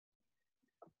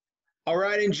All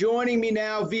right, and joining me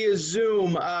now via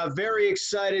Zoom, very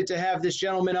excited to have this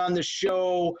gentleman on the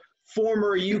show,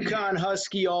 former UConn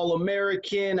Husky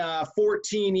All-American,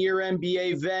 14-year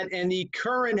NBA vet, and the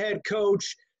current head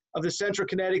coach of the Central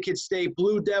Connecticut State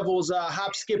Blue Devils,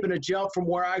 hop, skip, and a jump from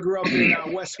where I grew up in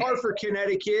West Hartford,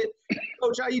 Connecticut.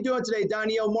 Coach, how you doing today?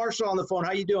 Donyell Marshall on the phone.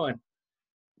 How you doing?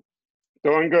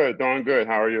 Doing good.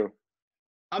 How are you?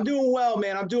 I'm doing well,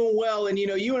 man. I'm doing well. And,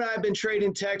 you and I have been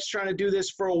trading texts trying to do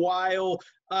this for a while.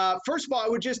 First of all, I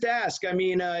would just ask,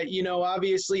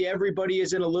 obviously everybody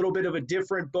is in a little bit of a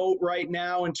different boat right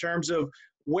now in terms of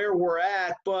where we're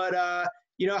at. But,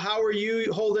 how are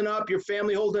you holding up, your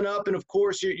family holding up, and, of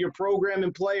course, your program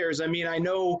and players? I mean, I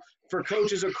know for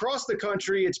coaches across the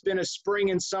country, it's been a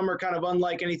spring and summer kind of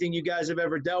unlike anything you guys have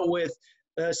ever dealt with.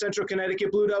 Central Connecticut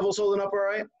Blue Devils holding up all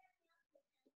right?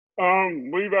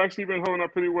 We've actually been holding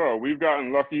up pretty well. We've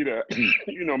gotten lucky that,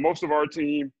 most of our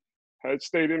team had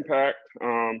stayed intact,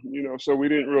 so we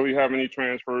didn't really have any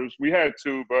transfers. We had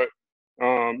two, but,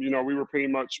 we were pretty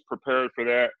much prepared for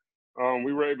that.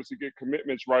 We were able to get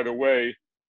commitments right away.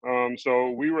 So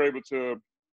we were able to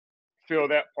fill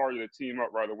that part of the team up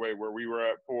right away where we were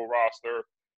at full roster,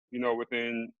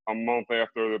 within a month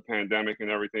after the pandemic and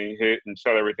everything hit and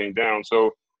shut everything down. So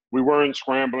we weren't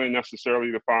scrambling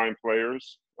necessarily to find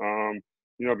players,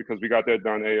 because we got that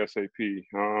done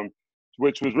ASAP,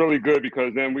 which was really good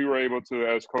because then we were able to,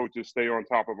 as coaches, stay on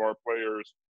top of our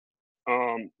players,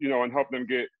 and help them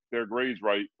get their grades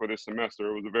right for this semester.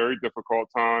 It was a very difficult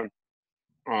time.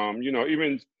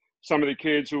 Even some of the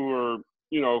kids who were,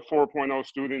 4.0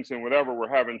 students and whatever were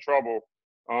having trouble,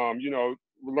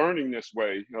 learning this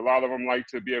way. A lot of them like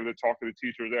to be able to talk to the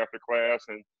teachers after class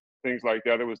and things like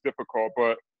that. It was difficult,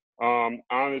 but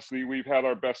honestly, we've had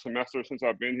our best semester since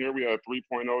I've been here. We had a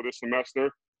 3.0 this semester.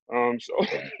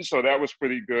 So that was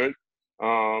pretty good.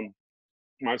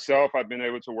 Myself, I've been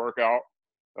able to work out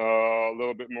a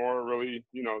little bit more, really,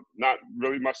 not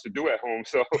really much to do at home.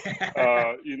 So,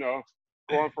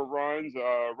 going for runs,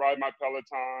 ride my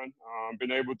Peloton,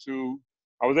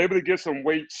 I was able to get some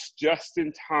weights just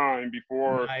in time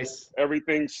before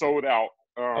everything sold out.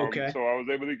 Okay. So I was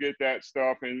able to get that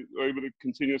stuff and able to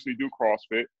continuously do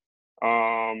CrossFit.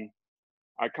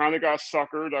 I kind of got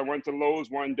suckered. I went to Lowe's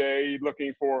one day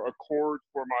looking for a cord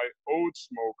for my old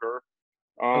smoker.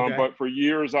 But for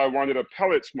years I wanted a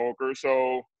pellet smoker.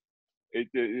 So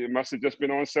it must have just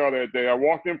been on sale that day. I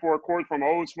walked in for a cord from an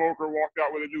old smoker, walked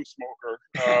out with a new smoker.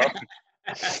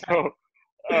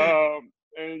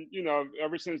 And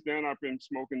ever since then I've been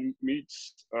smoking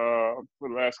meats for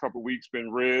the last couple of weeks,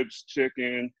 been ribs,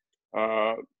 chicken,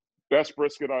 best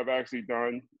brisket I've actually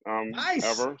done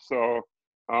ever. So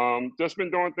just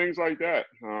been doing things like that.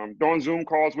 Doing Zoom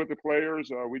calls with the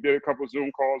players. We did a couple of Zoom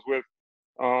calls with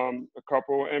a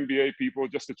couple NBA people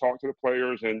just to talk to the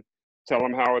players and tell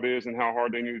them how it is and how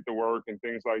hard they needed to work and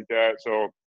things like that. So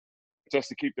just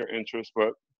to keep their interest.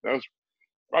 But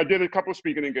I did a couple of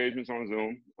speaking engagements on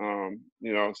Zoom,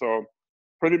 so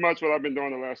pretty much what I've been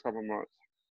doing the last couple of months.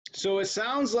 So it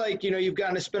sounds like, you've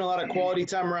gotten to spend a lot of quality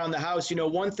time around the house.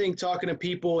 One thing, talking to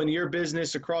people in your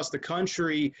business across the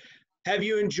country, have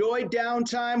you enjoyed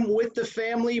downtime with the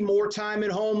family, more time at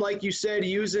home, like you said,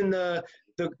 using the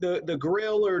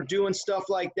grill or doing stuff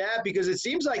like that? Because it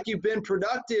seems like you've been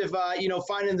productive,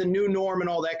 finding the new norm and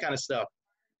all that kind of stuff.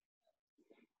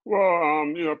 Well,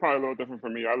 probably a little different for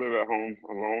me. I live at home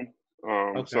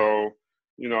alone. So,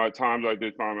 at times I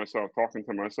did find myself talking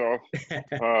to myself.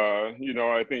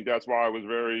 I think that's why I was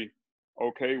very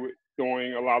okay with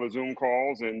doing a lot of Zoom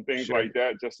calls and things like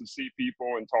that, just to see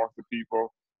people and talk to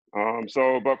people.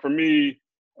 But for me,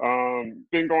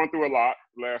 been going through a lot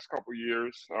the last couple of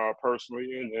years,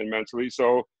 personally and mentally.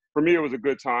 So for me, it was a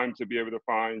good time to be able to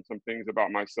find some things about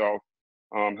myself,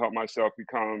 help myself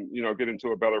become, get into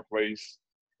a better place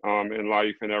in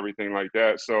life and everything like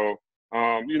that. So,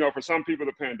 for some people,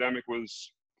 the pandemic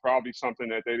was probably something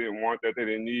that they didn't want, that they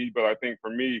didn't need. But I think for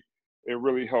me, it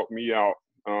really helped me out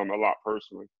a lot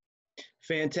personally.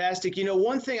 Fantastic.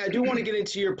 One thing I do want to get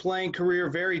into your playing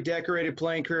career, very decorated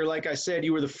playing career. Like I said,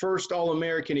 you were the first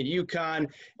All-American at UConn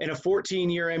and a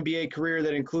 14-year NBA career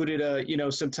that included,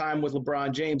 some time with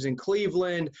LeBron James in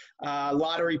Cleveland,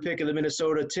 lottery pick of the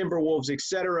Minnesota Timberwolves, et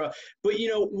cetera. But,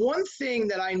 one thing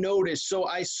that I noticed, so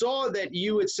I saw that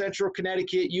you at Central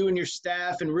Connecticut, you and your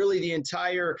staff and really the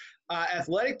entire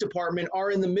athletic department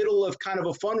are in the middle of kind of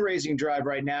a fundraising drive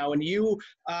right now. And you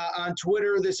on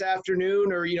Twitter this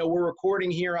afternoon, or, we're recording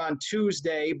here on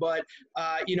Tuesday, but,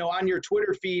 on your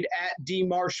Twitter feed at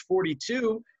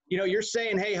dmarsh42, you're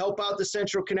saying, hey, help out the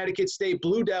Central Connecticut State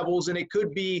Blue Devils. And it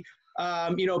could be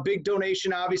Big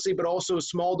donation, obviously, but also a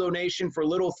small donation for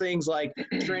little things like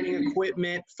training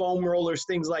equipment, foam rollers,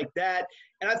 things like that.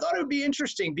 And I thought it would be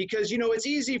interesting because, it's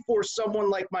easy for someone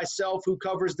like myself who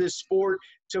covers this sport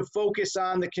to focus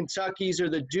on the Kentuckys or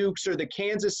the Dukes or the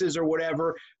Kansases or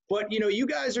whatever. But, you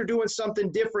guys are doing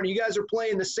something different. You guys are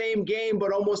playing the same game,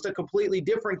 but almost a completely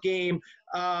different game,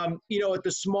 at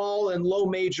the small and low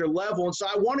major level. And so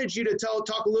I wanted you to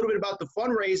talk a little bit about the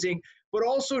fundraising, but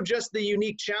also just the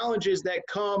unique challenges that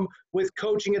come with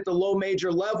coaching at the low major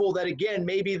level that, again,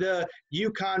 maybe the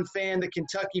UConn fan, the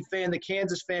Kentucky fan, the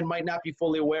Kansas fan might not be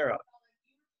fully aware of.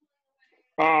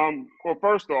 Well,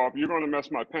 first off, you're going to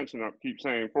mess my pension up. Keep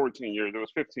saying 14 years. It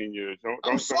was 15 years.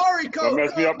 I'm sorry, Coach. Don't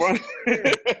mess me up on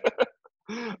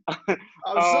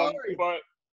I'm sorry. But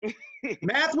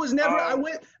math was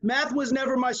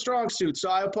never my strong suit, so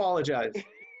I apologize.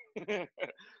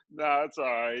 Nah, it's all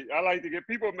right. I like to get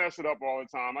people mess it up all the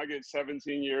time. I get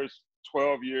 17 years,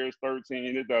 12 years,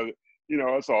 13. It does,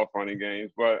 it's all funny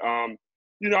games. But I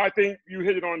think you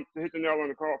hit the nail on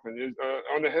the coffin. Is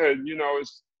on the head.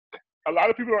 It's a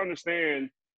lot of people don't understand.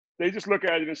 They just look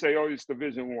at it and say, "Oh, it's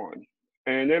Division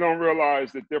I," and they don't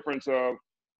realize the difference of,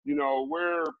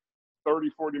 we're 30,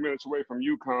 40 minutes away from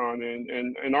UConn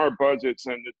and our budgets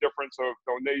and the difference of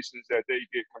donations that they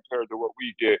get compared to what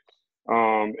we get.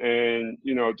 And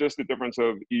just the difference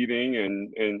of eating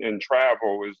and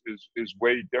travel is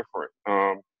way different.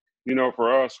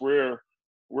 For us, we're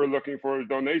looking for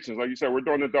donations. Like you said, we're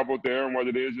doing a double dare, and what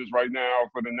it is right now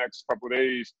for the next couple of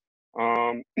days,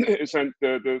 it's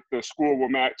the school will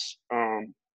match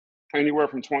anywhere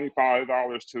from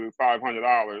 $25 to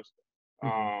 $500.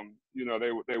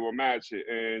 They will match it,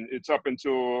 and it's up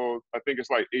until I think it's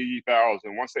like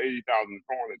 80,000. Once the 80,000 is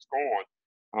gone, it's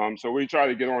gone. So we try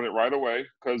to get on it right away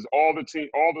because all the teams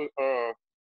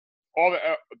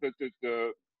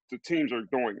are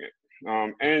doing it,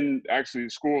 and actually the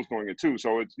school's doing it too.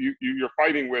 So it's you're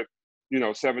fighting with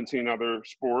 17 other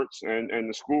sports and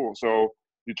the school. So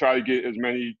you try to get as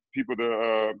many people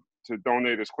to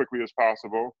donate as quickly as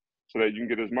possible so that you can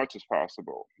get as much as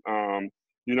possible.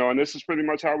 And this is pretty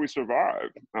much how we survive.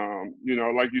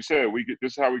 Like you said,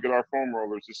 this is how we get our foam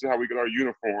rollers. This is how we get our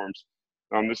uniforms.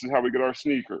 This is how we get our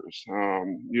sneakers,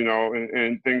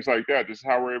 and things like that. This is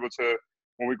how we're able to,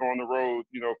 when we go on the road,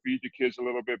 feed the kids a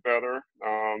little bit better,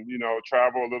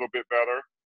 travel a little bit better,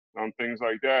 things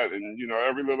like that. And,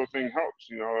 every little thing helps.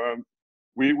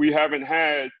 We haven't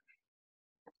had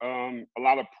a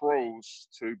lot of pros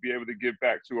to be able to give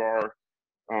back to our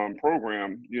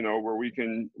program, where we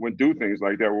can do things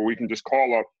like that, where we can just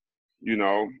call up,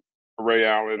 Ray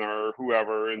Allen or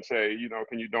whoever and say,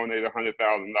 can you donate $100,000 or can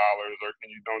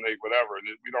you donate whatever? And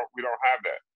we don't have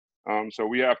that. So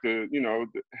we have to,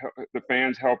 the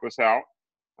fans help us out.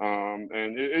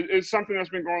 And it's something that's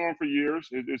been going on for years.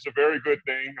 It's a very good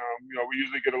thing. We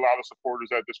usually get a lot of supporters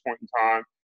at this point in time,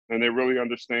 and they really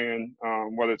understand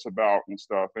what it's about and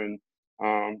stuff. And,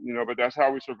 but that's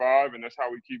how we survive, and that's how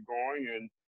we keep going.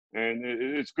 And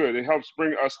it's good. It helps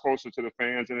bring us closer to the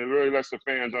fans, and it really lets the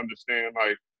fans understand,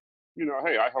 like,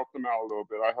 hey, I helped them out a little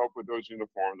bit. I help with those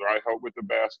uniforms, or I help with the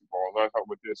basketballs. I help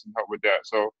with this and help with that.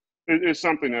 So it's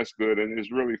something that's good, and it's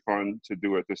really fun to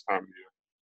do at this time of year.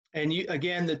 And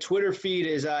again, the Twitter feed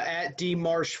is at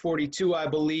dmarsh42, I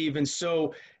believe. And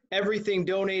so everything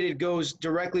donated goes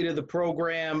directly to the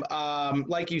program.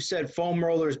 Like you said, foam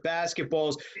rollers,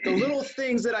 basketballs, the little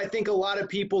things that I think a lot of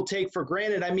people take for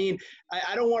granted. I mean,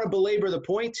 I don't want to belabor the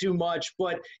point too much,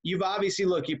 but you've obviously,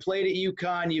 you played at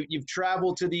UConn, you've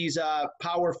traveled to these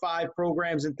Power 5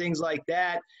 programs and things like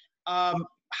that.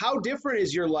 How different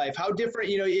is your life? How different,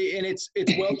 and it's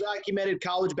well documented,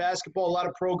 college basketball, a lot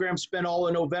of programs spend all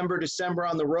of November, December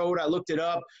on the road. I looked it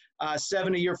up.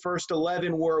 7 of your first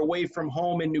 11 were away from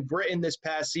home in New Britain this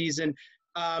past season.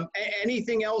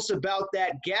 Anything else about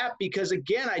that gap? Because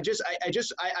again, I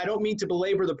don't mean to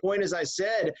belabor the point. As I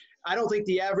said, I don't think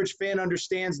the average fan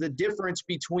understands the difference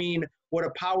between what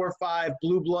a Power 5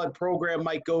 blue blood program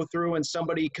might go through and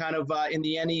somebody kind of in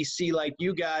the NEC like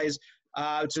you guys.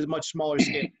 It's a much smaller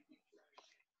scale.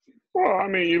 Well, I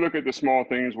mean, you look at the small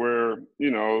things where,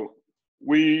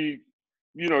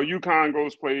 UConn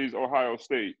plays Ohio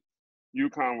State.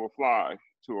 UConn will fly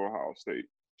to Ohio State.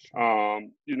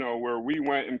 Where we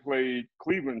went and played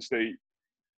Cleveland State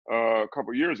a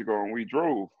couple of years ago, and we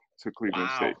drove to Cleveland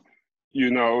State.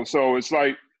 So it's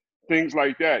like things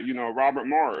like that. Robert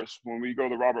Morris, when we go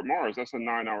to Robert Morris, that's a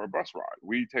 9-hour bus ride.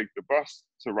 We take the bus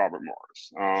to Robert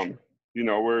Morris.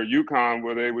 Where UConn,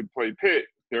 where they would play Pitt,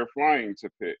 they're flying to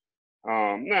Pitt.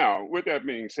 Now, with that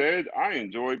being said, I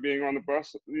enjoy being on the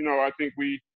bus. I think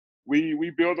we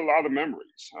we build a lot of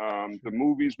memories. The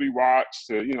movies we watch,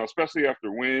 especially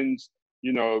after wins,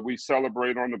 we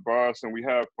celebrate on the bus and we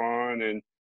have fun and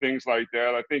things like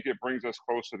that. I think it brings us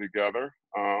closer together.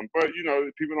 But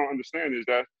people don't understand is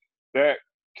that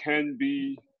can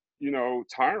be,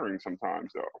 tiring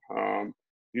sometimes though.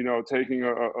 Taking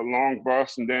a long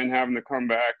bus and then having to come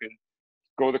back and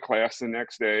go to class the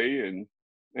next day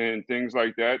and things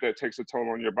like that takes a toll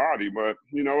on your body. But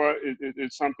you know what?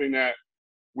 It's something that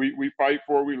we fight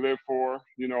for, we live for.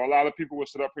 A lot of people will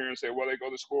sit up here and say, well, they go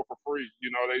to school for free.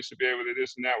 They should be able to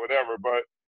this and that, whatever. But,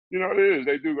 it is.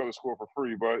 They do go to school for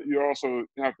free. But you also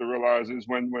have to realize is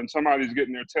when somebody's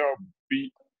getting their tail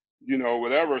beat,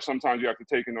 whatever, sometimes you have to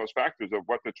take in those factors of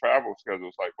what the travel schedule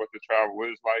is like, what the travel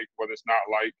is like, what it's not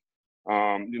like,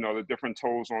 the different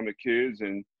tolls on the kids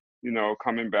and,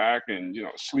 coming back and,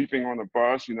 sleeping on the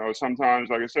bus. Sometimes,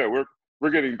 like I said, we're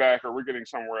getting back or we're getting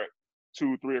somewhere at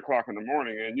 2-3 o'clock in the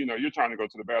morning and you're trying to go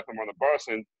to the bathroom on the bus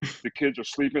and the kids are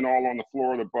sleeping all on the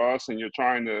floor of the bus and you're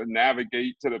trying to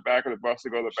navigate to the back of the bus to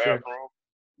go to the bathroom.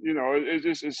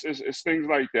 It's things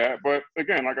like that. But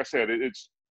again, like I said, it's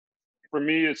for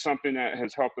me, it's something that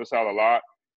has helped us out a lot.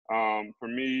 For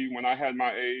me, when I had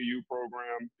my AAU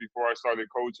program before I started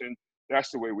coaching,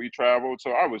 that's the way we traveled.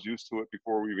 So I was used to it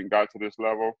before we even got to this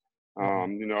level. I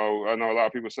know a lot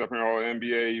of people say,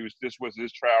 NBA, this was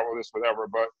his travel, this whatever,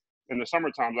 but in the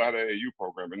summer times I had an AAU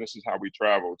program and this is how we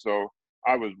traveled. So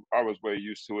I was way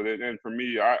used to it. And for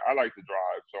me, I like to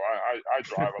drive. So I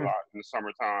drive a lot in the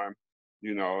summertime.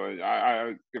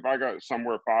 If I got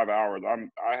somewhere 5 hours,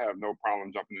 I have no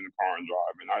problem jumping in the car and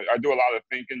driving. I do a lot of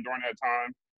thinking during that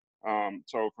time.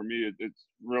 So for me, it's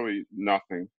really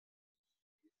nothing.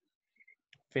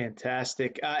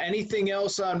 Fantastic. Anything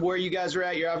else on where you guys are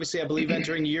at? You're obviously, I believe,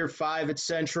 entering year 5 at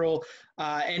Central.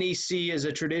 NEC is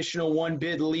a traditional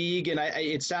one-bid league, and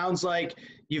it sounds like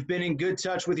you've been in good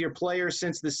touch with your players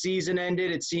since the season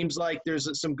ended. It seems like there's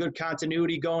some good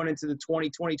continuity going into the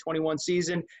 2020-21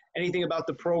 season. Anything about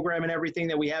the program and everything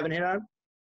that we haven't hit on?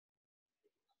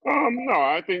 No,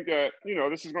 I think that,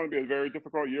 this is going to be a very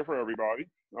difficult year for everybody.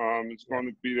 It's going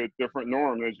to be a different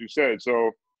norm, as you said.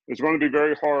 So it's going to be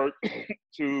very hard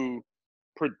to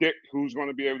predict who's going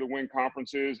to be able to win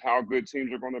conferences, how good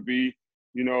teams are going to be.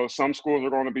 Some schools are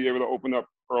going to be able to open up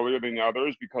earlier than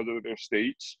others because of their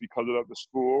states, because of the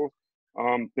school,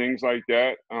 things like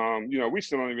that. We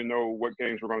still don't even know what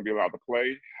games we're going to be allowed to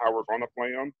play, how we're going to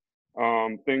play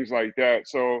them, things like that.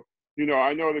 So,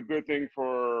 I know the good thing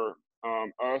for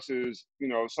us is,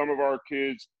 some of our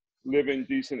kids live in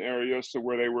decent areas to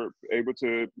where they were able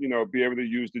to, be able to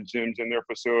use the gyms in their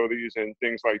facilities and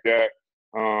things like that.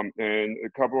 And a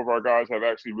couple of our guys have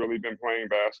actually really been playing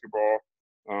basketball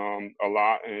a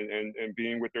lot and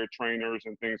being with their trainers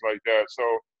and things like that. So,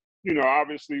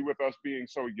 obviously with us being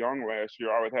so young last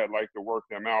year, I would have liked to work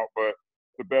them out. But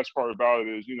the best part about it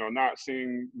is, not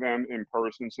seeing them in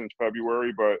person since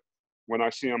February, but when I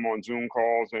see them on Zoom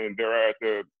calls and they're at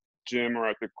the gym or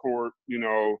at the court,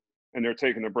 and they're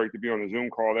taking a break to be on a Zoom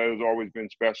call, that has always been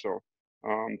special,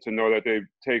 to know that they've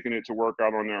taken it to work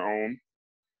out on their own.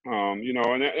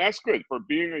 And that's good for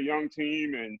being a young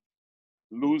team and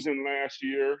losing last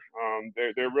year.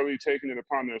 They're really taking it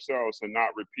upon themselves to not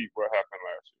repeat what happened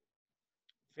last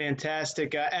year.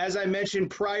 Fantastic. As I mentioned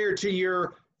prior to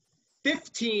your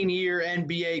 15-year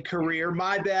NBA career,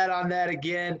 my bad on that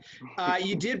again,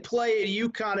 you did play at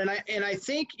UConn, and I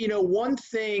think, one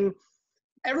thing –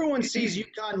 everyone sees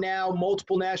UConn now,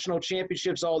 multiple national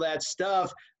championships, all that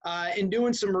stuff. In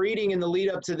doing some reading in the lead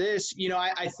up to this,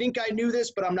 I think I knew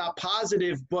this, but I'm not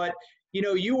positive. But,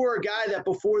 you were a guy that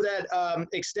before that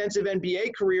extensive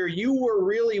NBA career, you were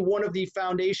really one of the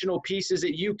foundational pieces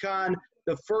at UConn,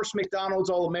 the first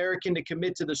McDonald's All-American to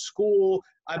commit to the school.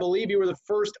 I believe you were the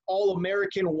first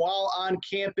All-American while on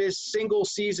campus,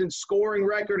 single-season scoring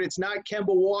record. It's not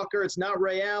Kemba Walker. It's not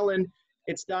Ray Allen.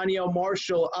 It's Donyell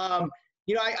Marshall.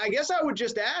 I guess I would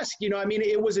just ask,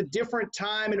 it was a different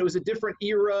time and it was a different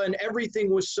era and everything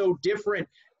was so different.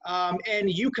 And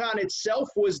UConn itself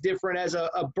was different as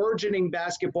a burgeoning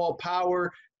basketball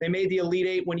power. They made the Elite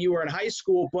Eight when you were in high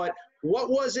school. But what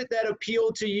was it that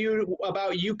appealed to you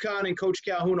about UConn and Coach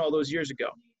Calhoun all those years ago?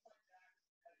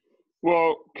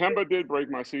 Well, Kemba did break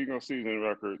my single season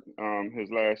record his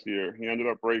last year. He ended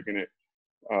up breaking it.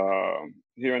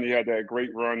 He only had that great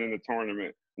run in the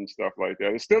tournament and stuff like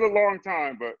that. It's still a long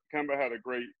time, but Kemba had a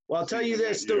great. Well, I'll tell you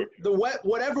this: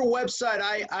 whatever website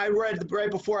I read right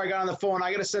before I got on the phone,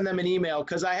 I got to send them an email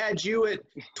because I had you at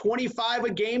 25 a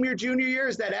game your junior year.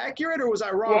 Is that accurate, or was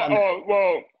I wrong?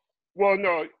 Well,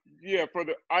 no, yeah.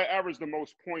 I averaged the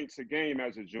most points a game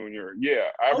as a junior. Yeah,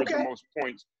 I averaged the most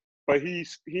points. but he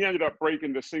ended up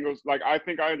breaking the singles. Like, I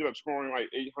think I ended up scoring like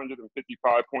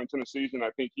 855 points in the season.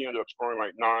 I think he ended up scoring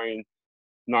like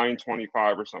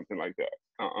 925 or something like that.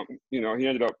 He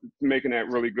ended up making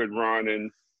that really good run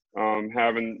and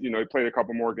having, he played a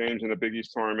couple more games in the Big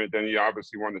East tournament. Then he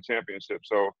obviously won the championship.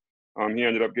 So he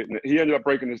ended up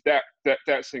breaking that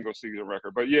single season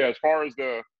record. But yeah, as far as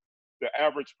the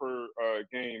average per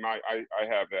game, I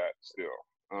have that still.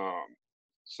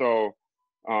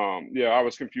 Yeah, I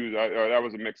was confused. That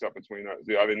was a mix up between us.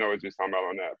 I didn't know it was just talking about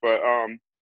on that. But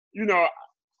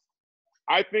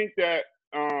I think that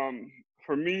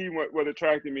for me, what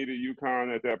attracted me to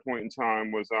UConn at that point in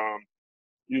time was,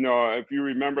 if you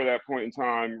remember that point in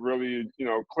time, really,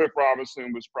 Cliff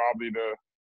Robinson was probably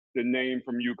the name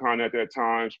from UConn at that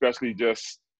time, especially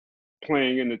just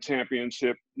playing in the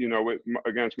championship,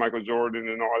 against Michael Jordan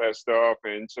and all that stuff.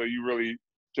 And so you really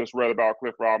just read about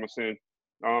Cliff Robinson.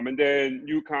 And then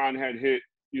UConn had hit,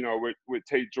 with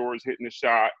Tate George hitting the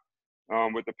shot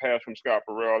with the pass from Scott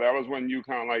Burrell. That was when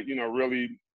UConn,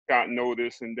 really got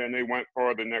noticed. And then they went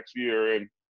for the next year. And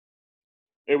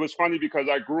it was funny because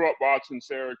I grew up watching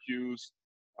Syracuse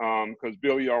because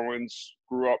Billy Owens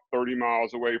grew up 30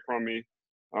 miles away from me.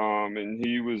 And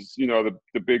he was, the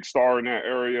big star in that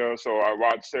area. So I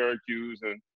watched Syracuse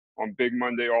and on Big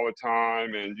Monday all the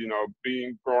time. And,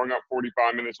 growing up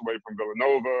 45 minutes away from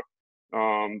Villanova,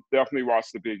 definitely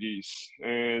watched the Big East.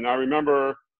 And I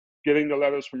remember getting the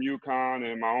letters from UConn,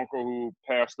 and my uncle, who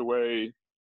passed away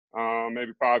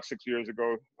maybe 5-6 years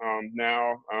ago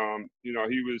now,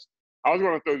 I was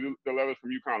going to throw the letters from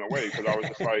UConn away because I was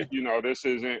just like,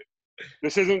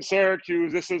 this isn't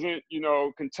Syracuse. This isn't,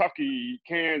 Kentucky,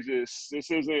 Kansas.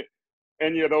 This isn't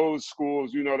any of those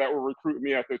schools, that were recruiting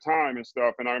me at the time and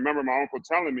stuff. And I remember my uncle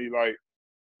telling me, like,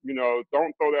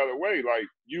 don't throw that away. Like,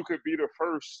 you could be the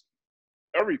first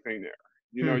everything there.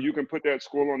 You can put that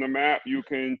school on the map. You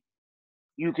can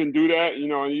do that,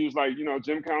 and he's like,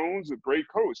 Jim Calhoun's a great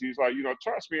coach. He's like,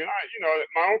 trust me. And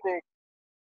my uncle,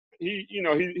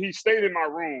 he stayed in my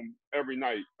room every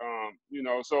night.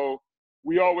 So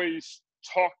we always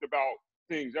talked about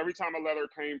things. Every time a letter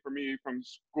came for me from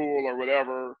school or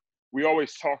whatever, we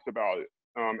always talked about it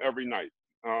every night.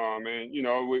 And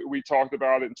we talked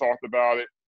about it and talked about it.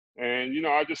 And,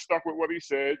 I just stuck with what he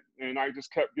said, and I just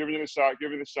kept giving it a shot.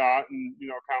 And,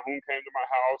 Calhoun came to my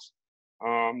house.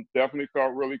 Definitely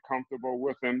felt really comfortable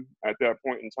with him at that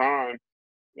point in time.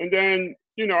 And then,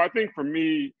 I think for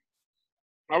me,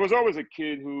 I was always a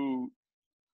kid who,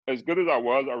 as good as I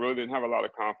was, I really didn't have a lot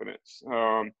of confidence.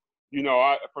 For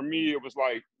me, it was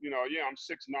like, I'm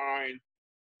 6'9".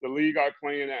 The league I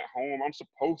play in at home, I'm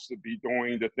supposed to be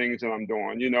doing the things that I'm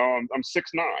doing. I'm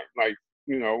 6'9". Like,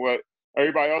 what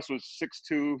everybody else was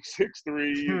 6'2",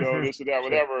 6'3", this or that,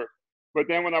 whatever. But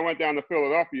then when I went down to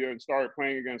Philadelphia and started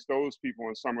playing against those people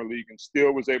in summer league and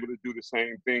still was able to do the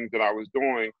same things that I was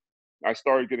doing, I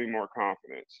started getting more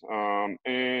confidence.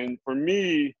 And for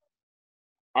me,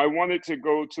 I wanted to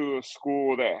go to a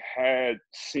school that had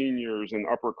seniors and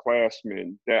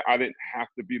upperclassmen, that I didn't have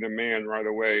to be the man right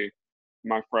away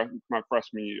my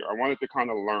freshman year. I wanted to kind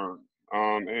of learn.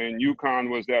 And UConn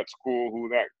was that school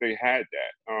they had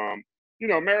that.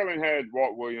 Maryland had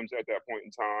Walt Williams at that point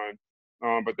in time,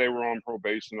 but they were on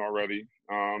probation already.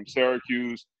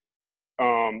 Syracuse,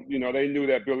 they knew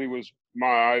that Billy was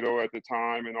my idol at the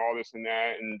time and all this and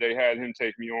that, and they had him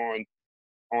take me on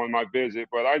my visit,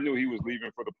 but I knew he was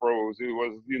leaving for the pros. It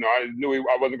was, I knew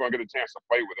I wasn't going to get a chance to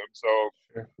play with him. So,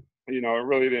 sure. It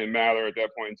really didn't matter at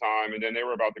that point in time. And then they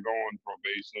were about to go on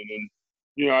probation. And,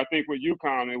 I think with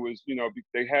UConn, it was,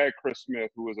 they had Chris Smith,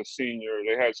 who was a senior.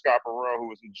 They had Scott Burrell, who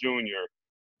was a junior.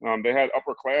 They had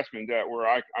upperclassmen that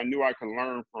I knew I could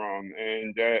learn from.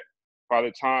 And that by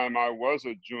the time I was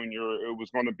a junior, it was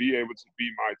going to be able to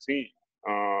be my team.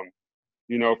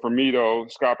 For me, though,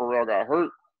 Scott Burrell got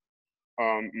hurt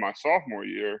my sophomore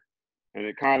year, and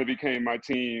it kind of became my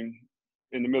team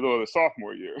in the middle of the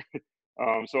sophomore year.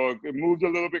 So it moved a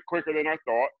little bit quicker than I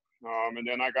thought. And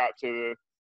then I got to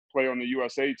play on the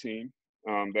USA team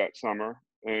that summer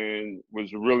and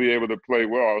was really able to play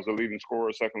well. I was the leading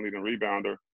scorer, second leading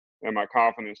rebounder, and my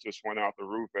confidence just went out the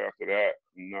roof after that.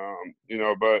 And,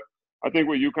 but I think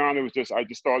with UConn, I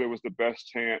just thought it was the best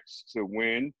chance to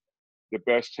win, the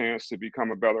best chance to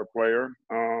become a better player,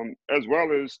 as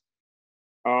well as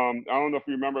I don't know if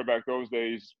you remember back those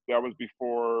days, that was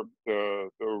before the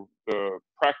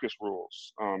practice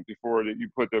rules, before you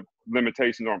put the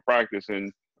limitations on practice.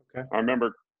 And okay. I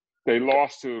remember they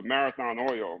lost to Marathon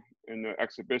Oil in the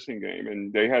exhibition game,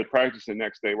 and they had practice the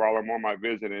next day while I'm on my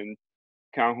visit, and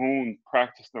Calhoun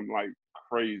practiced them like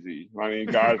crazy. I mean,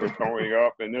 guys were throwing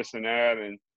up and this and that,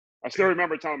 and I still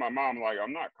remember telling my mom, like,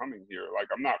 I'm not coming here. Like,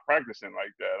 I'm not practicing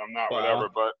like that. I'm not whatever.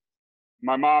 But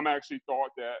my mom actually thought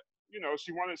that,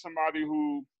 she wanted somebody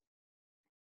who,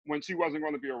 when she wasn't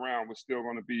going to be around, was still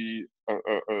going to be a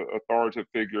authoritative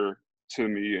figure to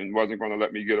me and wasn't going to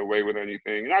let me get away with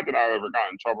anything. Not that I ever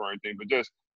got in trouble or anything, but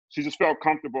she just felt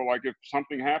comfortable, like if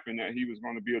something happened, that he was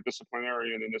going to be a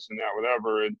disciplinarian and this and that,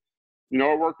 whatever. And,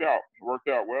 it worked out. It worked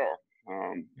out well.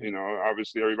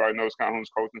 Obviously everybody knows Calhoun's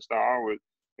coaching style.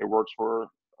 It works for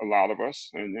a lot of us.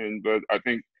 But I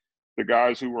think the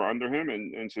guys who were under him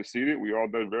and succeeded, we all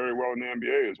did very well in the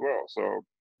NBA as well. So,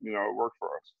 it worked for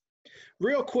us.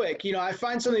 Real quick, I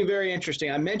find something very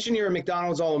interesting. I mentioned you're a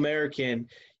McDonald's All-American.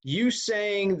 You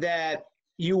saying that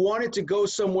you wanted to go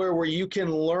somewhere where you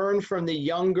can learn from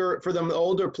the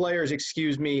older players,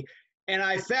 and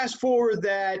I fast forward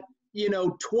that,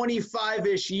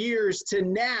 25-ish years to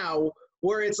now,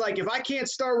 where it's like, if I can't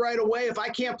start right away, if I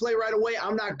can't play right away,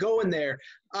 I'm not going there.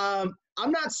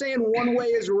 I'm not saying one way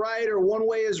is right or one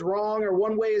way is wrong or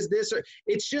one way is this.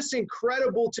 It's just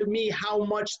incredible to me how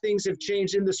much things have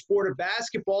changed in the sport of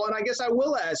basketball. And I guess I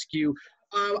will ask you,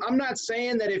 I'm not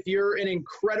saying that if you're an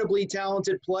incredibly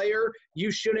talented player,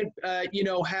 you shouldn't,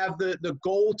 have the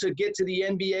goal to get to the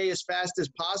NBA as fast as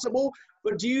possible.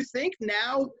 But do you think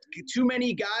now too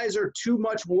many guys are too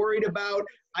much worried about,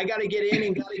 I got to get in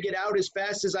and got to get out as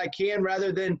fast as I can,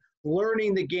 rather than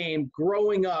learning the game,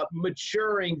 growing up,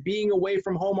 maturing, being away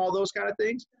from home, all those kind of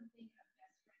things?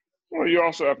 Well, you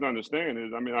also have to understand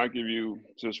I give you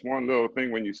just one little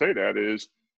thing when you say that is,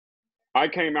 I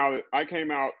came out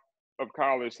of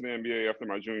college to the NBA after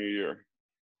my junior year.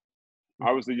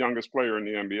 I was the youngest player in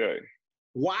the NBA.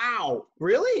 Wow,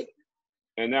 really?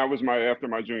 And that was after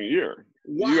my junior year.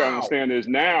 Wow. You gotta understand is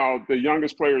now the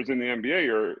youngest players in the NBA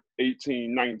are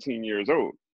 18, 19 years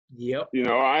old. Yep.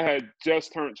 I had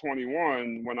just turned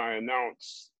 21 when I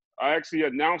actually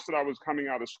announced that I was coming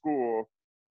out of school.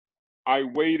 I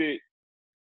waited,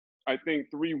 I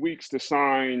think, 3 weeks to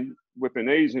sign with an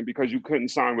agent, because you couldn't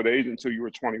sign with an agent until you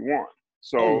were 21.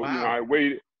 So, wow.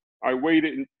 I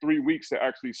waited 3 weeks to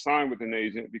actually sign with an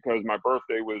agent, because my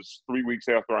birthday was 3 weeks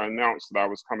after I announced that I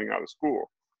was coming out of school.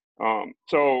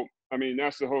 So,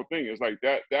 that's the whole thing. Is like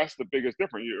that's the biggest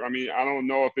difference. I don't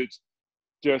know if it's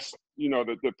just,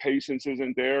 the patience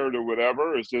isn't there or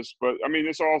whatever. It's just, but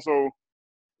it's also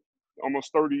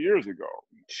almost 30 years ago.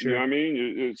 Sure. You know what I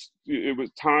mean? It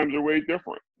was, times are way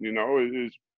different. It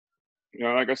is,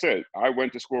 like I said, I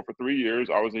went to school for 3 years.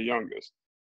 I was the youngest.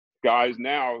 Guys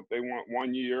now, they want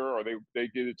 1 year, or they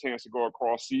get a chance to go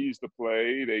across seas to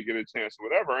play. They get a chance to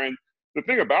whatever. And the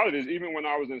thing about it is, even when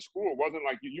I was in school, it wasn't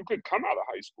like you could come out of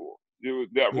high school.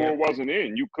 That rule wasn't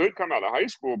in. You could come out of high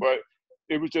school, but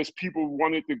it was just people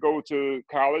wanted to go to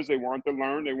college. They wanted to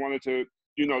learn. They wanted to,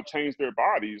 change their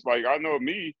bodies. Like, I know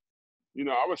me,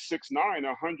 I was 6'9",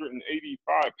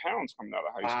 185 pounds coming out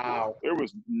of high school. There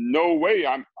was no way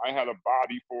I had a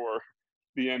body for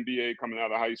the NBA coming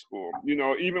out of high school.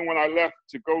 Even when I left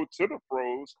to go to the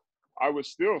pros, I was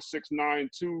still 6'9",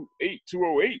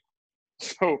 208.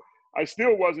 So I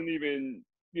still wasn't even,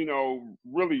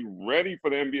 really ready for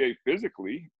the NBA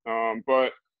physically.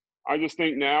 But I just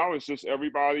think now it's just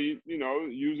everybody,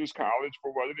 uses college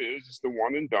for what it is. It's the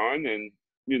one and done, and,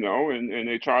 and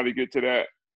they try to get to that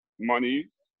money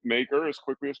maker as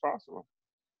quickly as possible.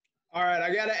 All right,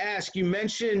 I got to ask, you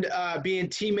mentioned being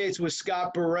teammates with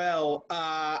Scott Burrell.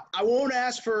 I won't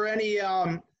ask for any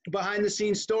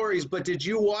behind-the-scenes stories, but did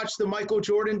you watch the Michael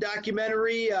Jordan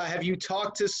documentary? Have you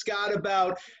talked to Scott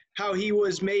about how he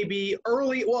was maybe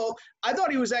early? Well, I thought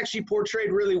he was actually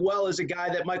portrayed really well as a guy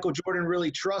that Michael Jordan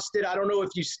really trusted. I don't know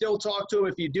if you still talk to him,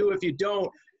 if you do, if you don't.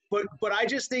 But I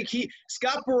just think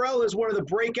Scott Burrell is one of the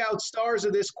breakout stars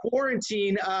of this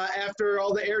quarantine after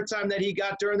all the airtime that he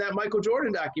got during that Michael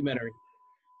Jordan documentary.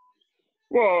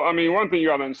 Well, one thing you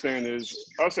got to understand is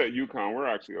us at UConn, we're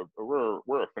actually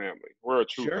we're a family. We're a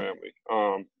true family.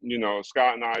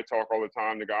 Scott and I talk all the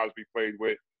time, the guys we played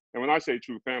with. And when I say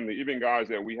true family, even guys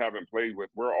that we haven't played with,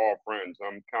 we're all friends.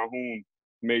 Calhoun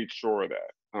made sure of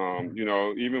that.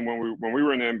 Even when we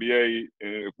were in the NBA,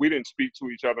 and if we didn't speak to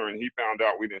each other and he found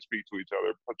out we didn't speak to each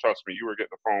other, trust me, you were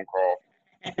getting a phone call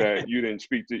that you didn't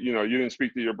speak to, you didn't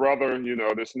speak to your brother,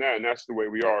 this and that, and that's the way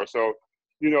we are. So,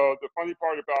 the funny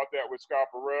part about that with Scott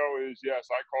Burrell is, yes,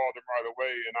 I called him right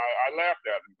away, and I laughed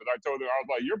at him, because I told him, I was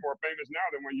like, you're more famous now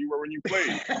than when you were when you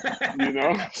played,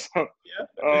 So,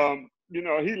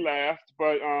 he laughed,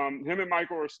 but him and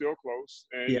Michael are still close,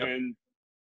 and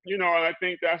and I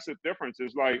think that's the difference.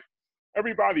 Is like,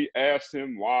 everybody asked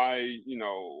him why,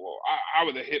 I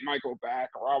would have hit Michael back,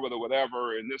 or I would have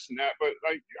whatever, and this and that. But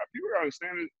like, people gotta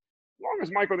understand it. long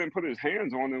as Michael didn't put his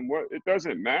hands on him, it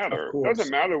doesn't Of matter. It doesn't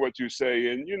course. matter what you say.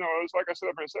 And, it's like I said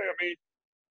up and say, I mean,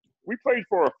 we played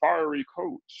for a fiery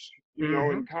coach, Hmm.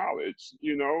 in college,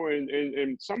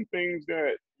 and some things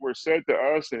that were said to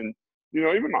us and,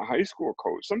 even my high school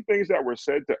coach, some things that were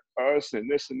said to us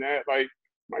and this and that, like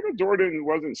Michael Jordan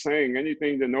wasn't saying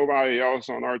anything to nobody else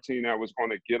on our team that was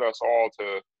going to get us all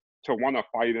to want to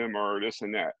fight him or this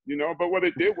and that, but what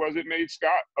it did was it made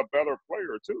Scott a better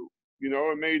player too.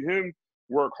 It made him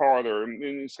work harder.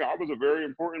 And Scott was a very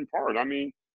important part. I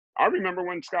mean, I remember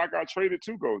when Scott got traded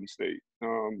to Golden State.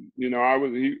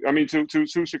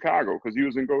 To Chicago, because he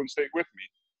was in Golden State with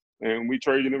me, and we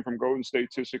traded him from Golden State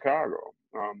to Chicago.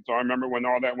 So I remember when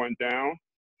all that went down,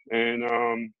 and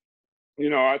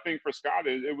I think for Scott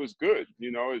it was good.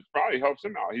 It probably helps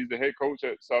him out. He's the head coach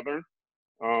at Southern,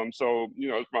 so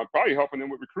it's probably helping him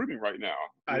with recruiting right now.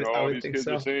 I All would these think kids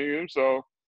are so. seeing him, so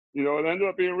it ended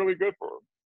up being really good for him.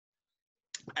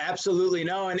 Absolutely.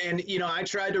 No. And, I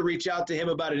tried to reach out to him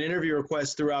about an interview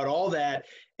request throughout all that.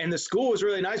 And the school was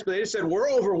really nice, but they just said, we're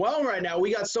overwhelmed right now.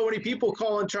 We got so many people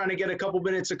calling, trying to get a couple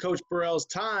minutes of Coach Burrell's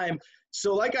time.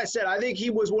 So like I said, I think he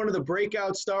was one of the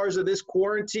breakout stars of this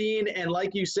quarantine. And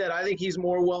like you said, I think he's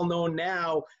more well-known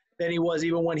now than he was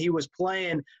even when he was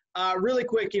playing. Really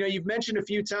quick, you've mentioned a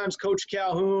few times Coach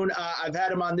Calhoun. I've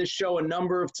had him on this show a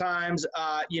number of times,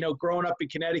 growing up in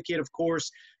Connecticut, of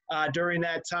course. During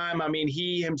that time, I mean,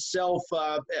 he himself,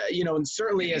 and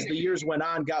certainly as the years went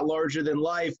on, got larger than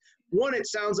life. One, it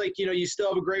sounds like, you still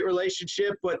have a great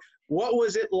relationship, but what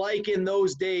was it like in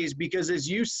those days? Because as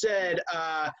you said,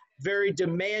 very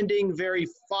demanding, very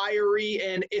fiery,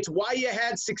 and it's why you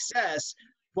had success.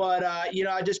 But,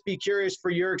 I'd just be curious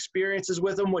for your experiences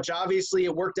with him, which obviously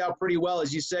it worked out pretty well.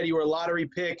 As you said, you were a lottery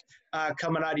pick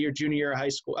coming out of your junior year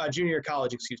of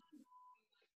college, excuse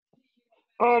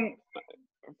me.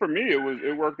 For me,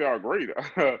 it worked out great.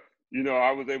 I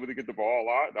was able to get the ball a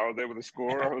lot. I was able to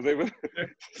score. I was able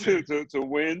to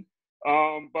win.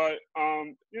 Him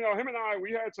and I,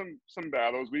 we had some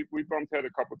battles. We bumped head a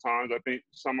couple times. I think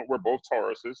we're both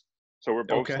Tauruses, so we're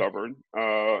both Okay. stubborn.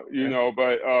 But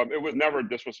it was never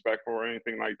disrespectful or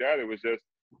anything like that. It was just,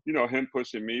 him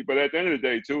pushing me. But at the end of the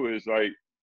day, too, is like,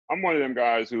 I'm one of them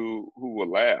guys who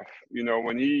will laugh.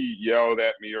 When he yelled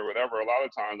at me or whatever, a lot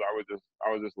of times I would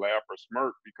just laugh or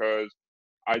smirk because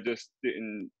I just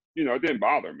didn't, it didn't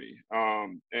bother me.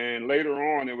 And later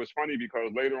on, it was funny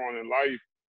because later on in life,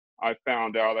 I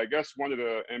found out, I guess one of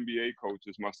the NBA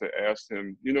coaches must have asked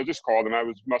him, just called him.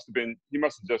 He must have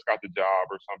just got the job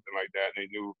or something like that. And they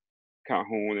knew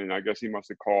Calhoun, and I guess he must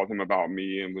have called him about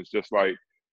me and was just like,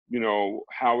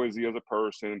 how is he as a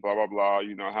person, blah, blah, blah,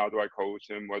 how do I coach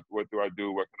him? What do I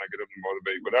do? What can I get him to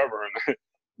motivate, whatever. And,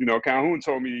 Calhoun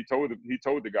told me, he told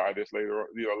the guy this later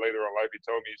in life, he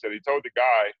told the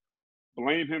guy,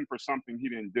 blame him for something he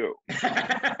didn't do.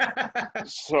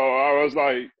 So I was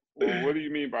like, well, what do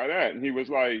you mean by that? And he was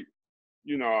like,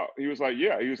 I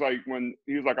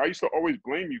used to always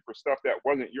blame you for stuff that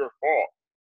wasn't your fault,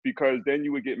 because then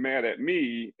you would get mad at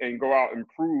me and go out and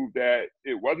prove that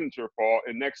it wasn't your fault.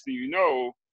 And next thing you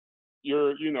know, he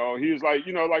was like,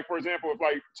 like, for example, if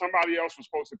like somebody else was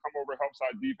supposed to come over, help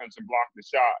side defense and block the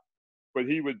shot, but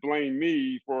he would blame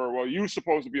me for, well, you're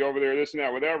supposed to be over there, this and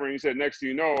that, whatever. And he said, next thing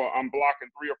you know, I'm blocking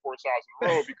 3 or 4 shots in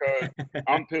a row because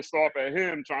I'm pissed off at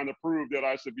him trying to prove that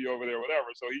I should be over there,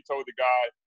 whatever. So he told the guy,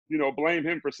 blame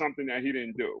him for something that he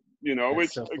didn't do,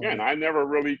 which, so again, I never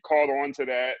really caught on to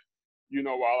that,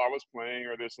 while I was playing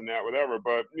or this and that, whatever.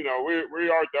 But, we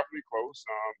are definitely close.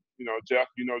 Jeff,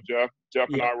 Jeff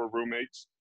and I were roommates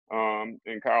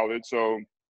in college. So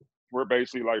we're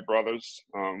basically like brothers.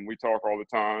 We talk all the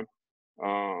time.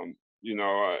 I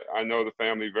know the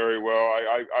family very well.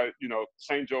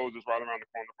 St. Joe's is right around the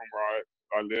corner from where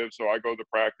I live. So I go to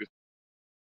practice.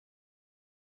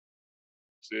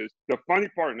 The funny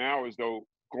part now is, though,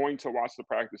 going to watch the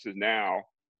practices now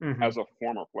as a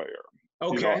former player.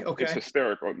 Okay. It's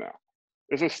hysterical now.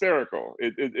 It's hysterical.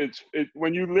 It's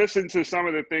when you listen to some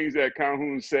of the things that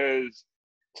Calhoun says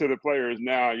to the players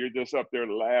now, you're just up there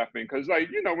laughing because, like,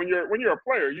 when you're a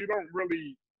player, you don't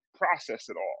really process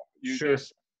it all. You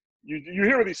just you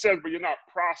hear what he says, but you're not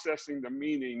processing the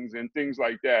meanings and things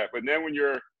like that. But then when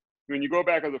you go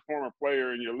back as a former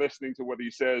player and you're listening to what he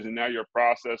says, and now you're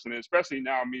processing it, especially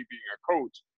now me being a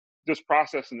coach, just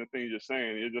processing the things you're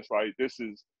saying, you're just like, this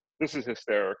is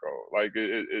hysterical. Like,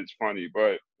 it's funny,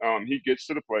 but he gets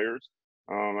to the players.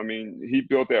 He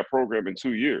built that program in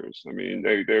 2 years.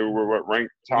 They were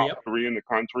ranked top 3 in the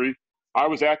country. I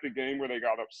was at the game where they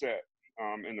got upset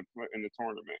in the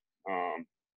tournament.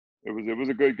 It was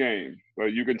a good game,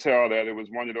 but you can tell that it was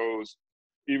one of those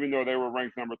even though they were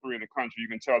ranked number 3 in the country, you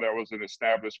can tell that was an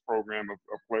established program of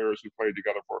players who played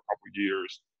together for a couple of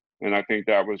years. And I think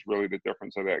that was really the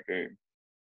difference of that game.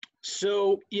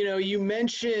 So, you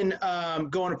mentioned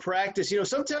going to practice.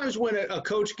 Sometimes when a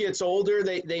coach gets older,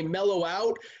 they mellow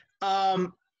out.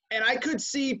 And I could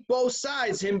see both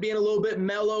sides, him being a little bit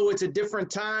mellow. It's a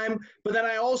different time. But then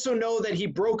I also know that he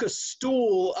broke a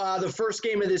stool the first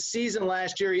game of this season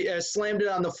last year. He slammed it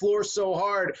on the floor so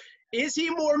hard. Is he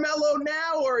more mellow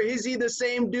now, or is he the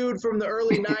same dude from the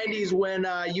early 90s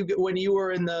when you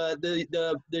were in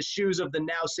the shoes of the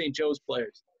now St. Joe's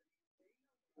players?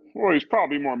 Well, he's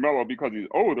probably more mellow because he's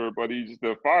older, but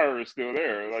the fire is still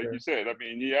there. Like Sure. you said, I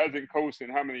mean, he hasn't coached in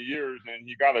how many years, and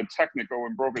he got a technical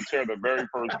and broke a chair the very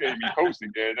first game he coached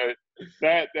again.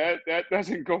 That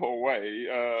doesn't go away,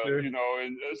 Sure.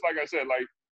 And it's like I said, like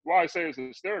why I say it's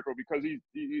hysterical because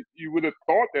you would have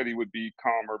thought that he would be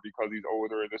calmer because he's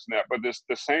older and this and that, but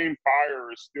the same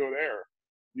fire is still there.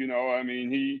 I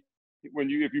mean,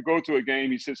 if you go to a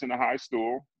game, he sits in a high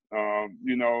stool.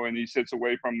 And he sits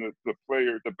away from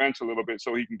the bench a little bit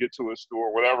so he can get to his stool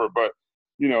or whatever. But,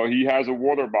 he has a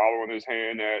water bottle in his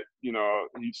hand that,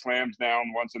 he slams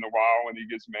down once in a while when he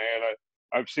gets mad.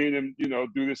 I've seen him,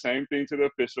 do the same thing to the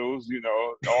officials,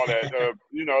 all that.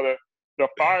 The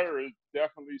fire is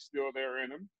definitely still there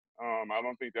in him. I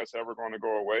don't think that's ever going to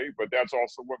go away, but that's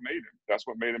also what made him. That's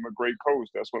what made him a great coach.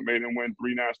 That's what made him win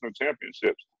 3 national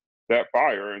championships, that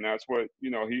fire. And that's what,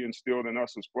 he instilled in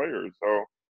us as players. So,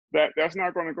 that's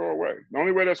not going to go away. The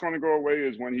only way that's going to go away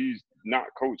is when he's not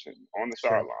coaching on the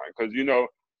sideline. Because,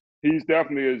 he's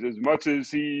definitely as much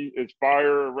as he is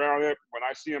fire around it. When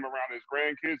I see him around his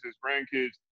grandkids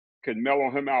can mellow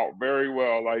him out very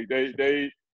well. Like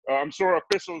I'm sure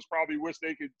officials probably wish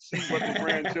they could see what the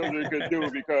grandchildren could do,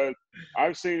 because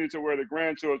I've seen it to where the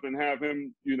grandchildren have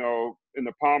him, in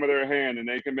the palm of their hand, and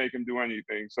they can make him do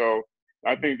anything. So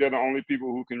I think they're the only people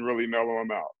who can really mellow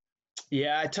him out.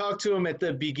 Yeah, I talked to him at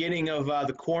the beginning of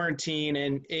the quarantine,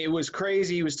 and it was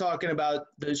crazy. He was talking about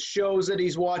the shows that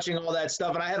he's watching, all that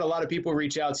stuff. And I had a lot of people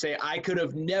reach out and say, I could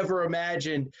have never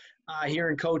imagined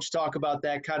hearing Coach talk about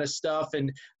that kind of stuff.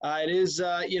 And it is,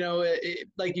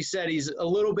 like you said, he's a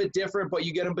little bit different, but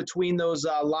you get him between those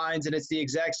lines, and it's the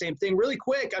exact same thing. Really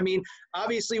quick, I mean,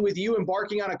 obviously with you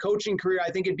embarking on a coaching career,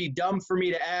 I think it'd be dumb for me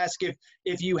to ask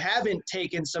if you haven't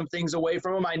taken some things away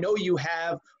from him. I know you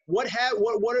have. What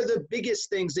are the biggest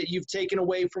things that you've taken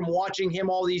away from watching him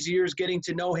all these years, getting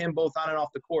to know him both on and off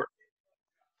the court?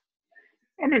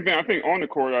 I mean, I think on the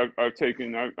court,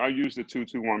 I used the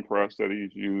 2-2-1 press that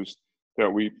he's used, that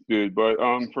we did. But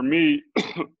for me,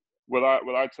 what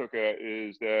I took at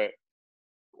is that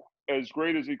as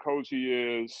great as he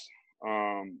is,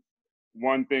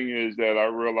 one thing is that I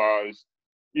realized,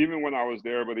 even when I was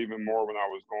there, but even more when I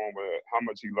was going with it, how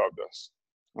much he loved us.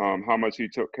 How much he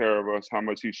took care of us, how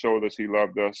much he showed us he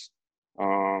loved us.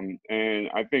 And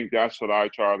I think that's what I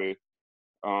try to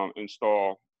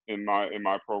install in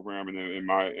my program and in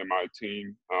my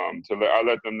team. I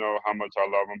let them know how much I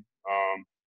love them.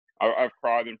 I've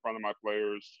cried in front of my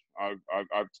players.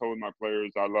 I've told my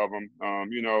players I love them.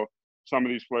 Some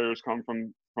of these players come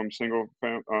from single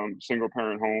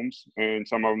parent homes, and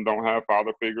some of them don't have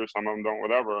father figures, some of them don't,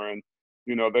 whatever. And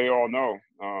they all know,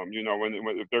 when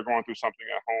if they're going through something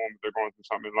at home, if they're going through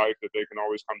something in life, that they can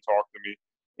always come talk to me,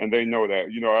 and they know that.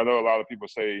 I know a lot of people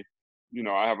say,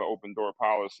 I have an open door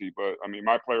policy, but I mean,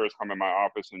 my players come in my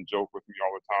office and joke with me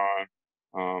all the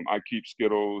time. I keep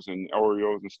Skittles and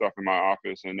Oreos and stuff in my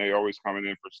office, and they always coming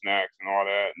in for snacks and all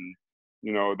that. And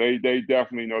they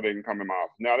definitely know they can come in my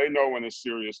office. Now they know when it's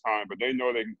serious time, but they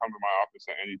know they can come to my office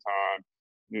at any time,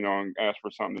 and ask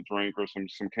for something to drink or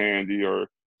some candy or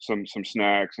some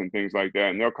snacks and things like that.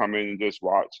 And they'll come in and just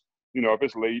watch. If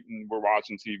it's late and we're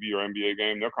watching TV or NBA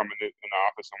game, they'll come in the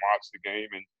office and watch the game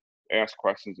and ask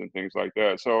questions and things like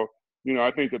that. So,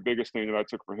 I think the biggest thing that I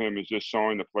took for him is just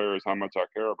showing the players how much I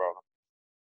care about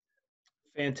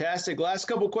them. Fantastic. Last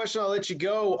couple of questions, I'll let you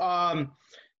go.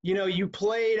 You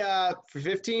played for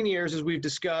 15 years, as we've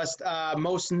discussed,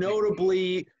 most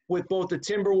notably with both the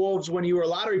Timberwolves when you were a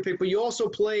lottery pick, but you also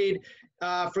played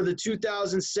for the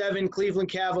 2007 Cleveland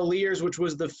Cavaliers, which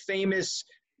was the famous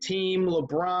team,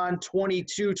 LeBron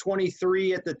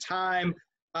 22-23 at the time,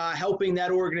 helping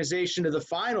that organization to the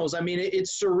finals. I mean,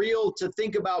 it's surreal to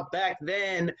think about back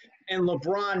then, and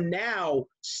LeBron now,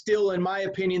 still, in my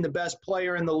opinion, the best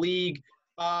player in the league.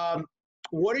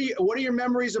 What are your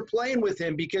memories of playing with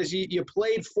him? Because you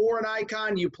played for an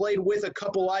icon, you played with a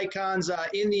couple icons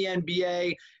in the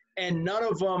NBA, and none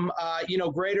of them,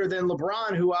 greater than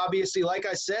LeBron, who obviously, like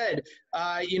I said,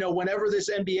 whenever this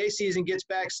NBA season gets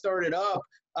back started up,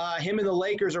 him and the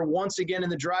Lakers are once again in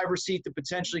the driver's seat to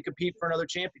potentially compete for another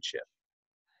championship.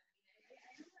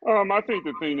 I think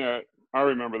the thing that I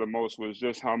remember the most was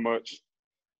just how much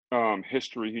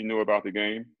history he knew about the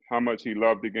game, how much he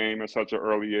loved the game at such an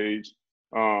early age.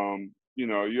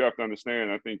 You have to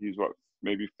understand, I think he's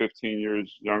maybe 15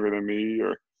 years younger than me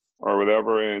or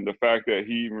whatever. And the fact that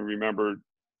he even remembered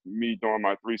me doing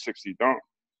my 360 dunk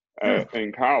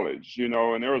in college, and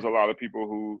there was a lot of people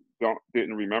who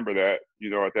didn't remember that,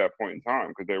 at that point in time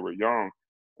because they were young.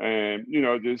 And,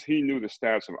 just he knew the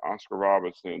stats of Oscar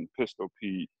Robertson, Pistol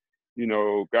Pete,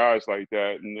 guys like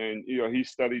that. And then, he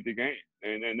studied the game.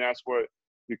 And that's what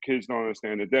the kids don't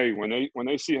understand today. When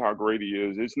they see how great he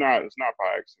is, it's not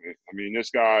by accident. I mean, this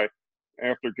guy,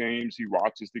 after games, he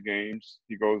watches the games.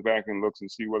 He goes back and looks and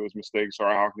see what his mistakes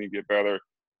are. How can he get better?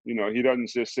 He doesn't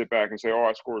just sit back and say, oh,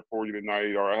 I scored 40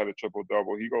 tonight or I had a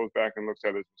triple-double. He goes back and looks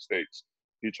at his mistakes.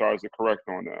 He tries to correct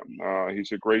on them.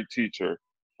 He's a great teacher.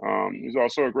 He's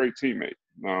also a great teammate,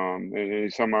 and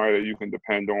he's somebody that you can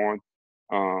depend on.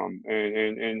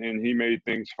 And he made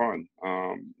things fun.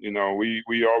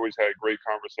 We always had great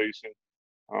conversation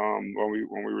when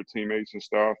we were teammates and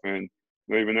stuff. And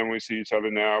even then we see each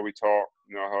other now, we talk,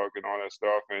 hug and all that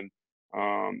stuff. And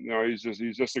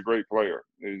he's just a great player.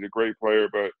 He's a great player.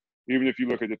 But even if you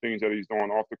look at the things that he's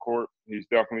doing off the court, he's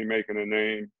definitely making a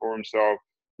name for himself.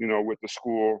 With the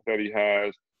school that he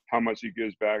has, how much he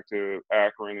gives back to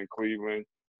Akron and Cleveland.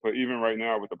 But even right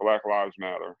now with the Black Lives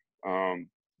Matter,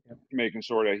 making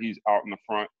sure that he's out in the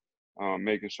front,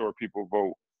 making sure people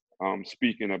vote,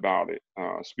 speaking about it,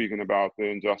 speaking about the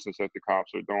injustice that the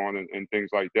cops are doing and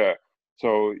things like that.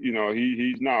 So,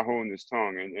 he's not holding his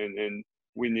tongue and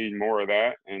we need more of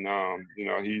that. And,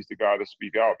 he's the guy to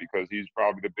speak out because he's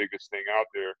probably the biggest thing out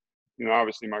there.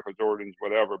 Obviously Michael Jordan's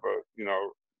whatever, but,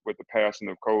 with the passing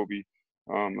of Kobe,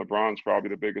 LeBron's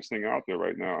probably the biggest thing out there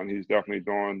right now. And he's definitely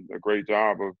doing a great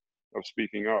job of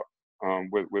speaking up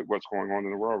with what's going on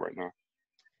in the world right now.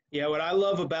 Yeah, what I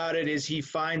love about it is he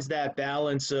finds that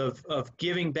balance of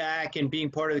giving back and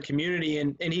being part of the community,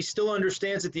 and he still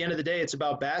understands at the end of the day it's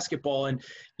about basketball. And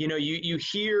you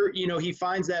hear he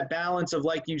finds that balance of,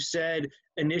 like you said,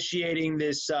 initiating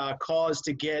this cause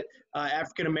to get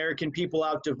African American people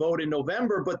out to vote in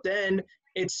November, but then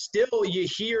it's still, you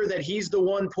hear that he's the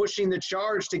one pushing the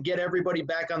charge to get everybody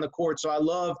back on the court. So I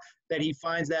love that he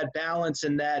finds that balance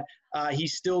and that he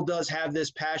still does have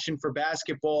this passion for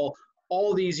basketball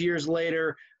all these years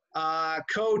later.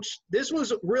 Coach, this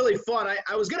was really fun.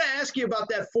 I was going to ask you about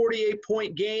that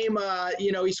 48-point game.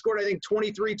 He scored, I think,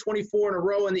 23, 24 in a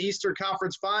row in the Eastern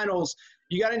Conference Finals.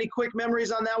 You got any quick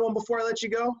memories on that one before I let you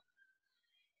go?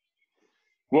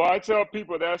 Well, I tell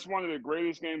people that's one of the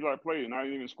greatest games I played, and I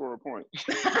didn't even score a point.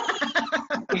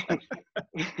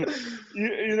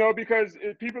 Because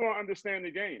people don't understand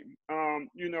the game.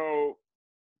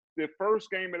 The first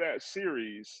game of that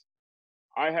series,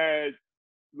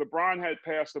 LeBron had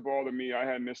passed the ball to me. I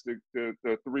had missed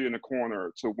the three in the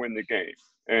corner to win the game.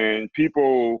 And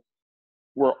people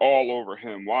were all over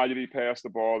him. Why did he pass the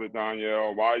ball to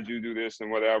Donyell? Why did you do this and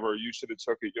whatever? You should have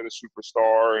took it. You're the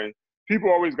superstar. And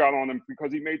people always got on him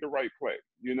because he made the right play,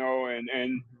 and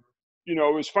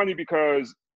it was funny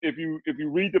because if you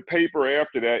read the paper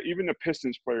after that, even the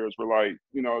Pistons players were like,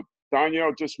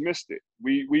 Donyell just missed it.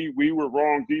 We were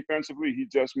wrong defensively. He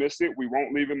just missed it. We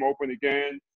won't leave him open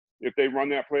again. If they run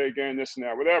that play again, this and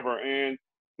that, whatever. And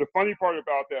the funny part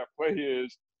about that play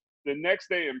is the next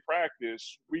day in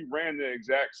practice, we ran the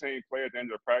exact same play at the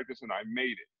end of practice, and I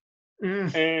made it.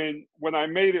 And when I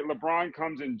made it, LeBron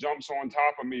comes and jumps on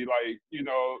top of me like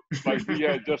we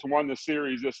had just won the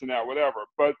series, this and that, whatever.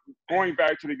 But going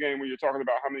back to the game when you're talking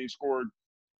about how many he scored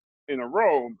in a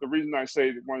row, the reason I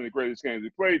say one of the greatest games we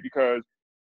played, because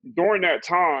during that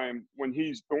time when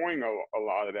he's doing a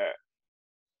lot of that,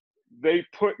 they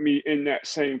put me in that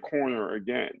same corner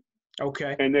again.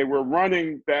 Okay. And they were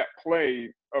running that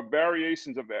play,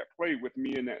 variations of that play with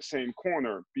me in that same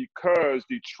corner because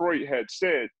Detroit had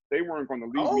said they weren't going to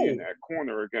leave me in that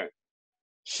corner again.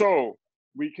 So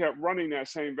we kept running that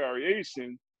same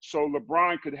variation so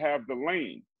LeBron could have the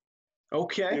lane.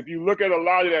 Okay. And if you look at a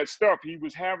lot of that stuff, he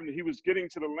was getting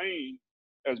to the lane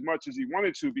as much as he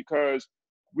wanted to because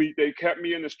they kept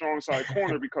me in the strong side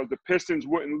corner because the Pistons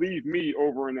wouldn't leave me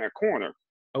over in that corner.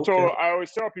 Okay. So I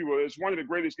always tell people it's one of the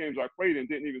greatest games I played and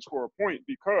didn't even score a point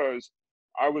because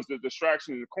I was the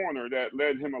distraction in the corner that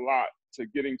led him a lot to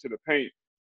getting to the paint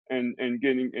and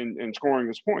getting and scoring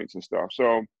his points and stuff.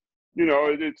 So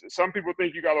some people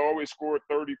think you got to always score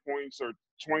 30 points or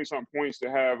 20-something points to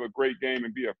have a great game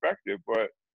and be effective. But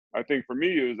I think for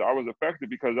me I was effective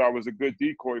because I was a good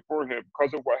decoy for him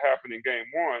because of what happened in game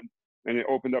one, and it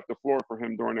opened up the floor for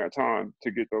him during that time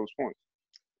to get those points.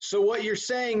 So what you're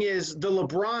saying is the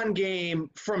LeBron game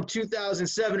from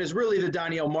 2007 is really the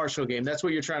Donyell Marshall game. That's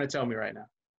what you're trying to tell me right now.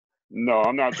 No,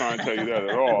 I'm not trying to tell you that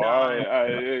at all.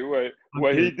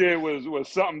 What he did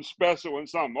was something special and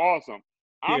something awesome.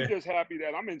 I'm just happy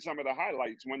that I'm in some of the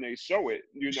highlights when they show it.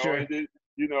 Sure.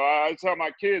 I tell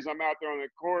my kids I'm out there on the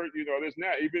court. This and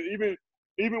that.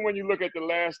 Even when you look at The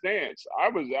Last Dance, I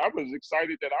was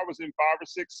excited that I was in 5 or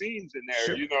 6 scenes in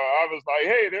there. Sure. I was like,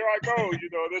 hey, there I go.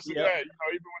 This and Yep. that.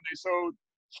 Even when they showed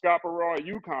Scott at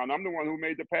UConn, I'm the one who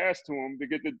made the pass to him to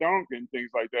get the dunk and things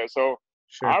like that. So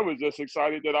Sure. I was just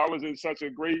excited that I was in such a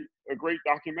great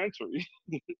documentary.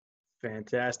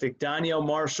 Fantastic. Donyell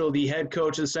Marshall, the head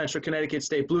coach of the Central Connecticut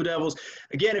State Blue Devils.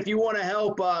 Again, if you want to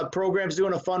help, program's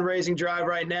doing a fundraising drive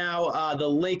right now. The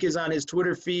link is on his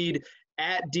Twitter feed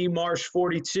at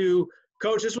dmarsh42.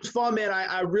 Coach, this was fun, man.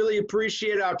 I really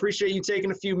appreciate it. I appreciate you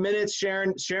taking a few minutes,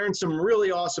 sharing some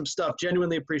really awesome stuff.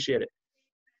 Genuinely appreciate it.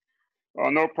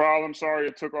 No problem. Sorry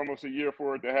it took almost a year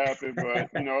for it to happen, but,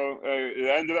 it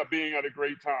ended up being at a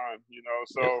great time,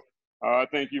 So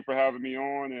thank you for having me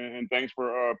on, and thanks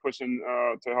for pushing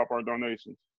to help our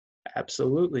donations.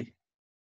 Absolutely.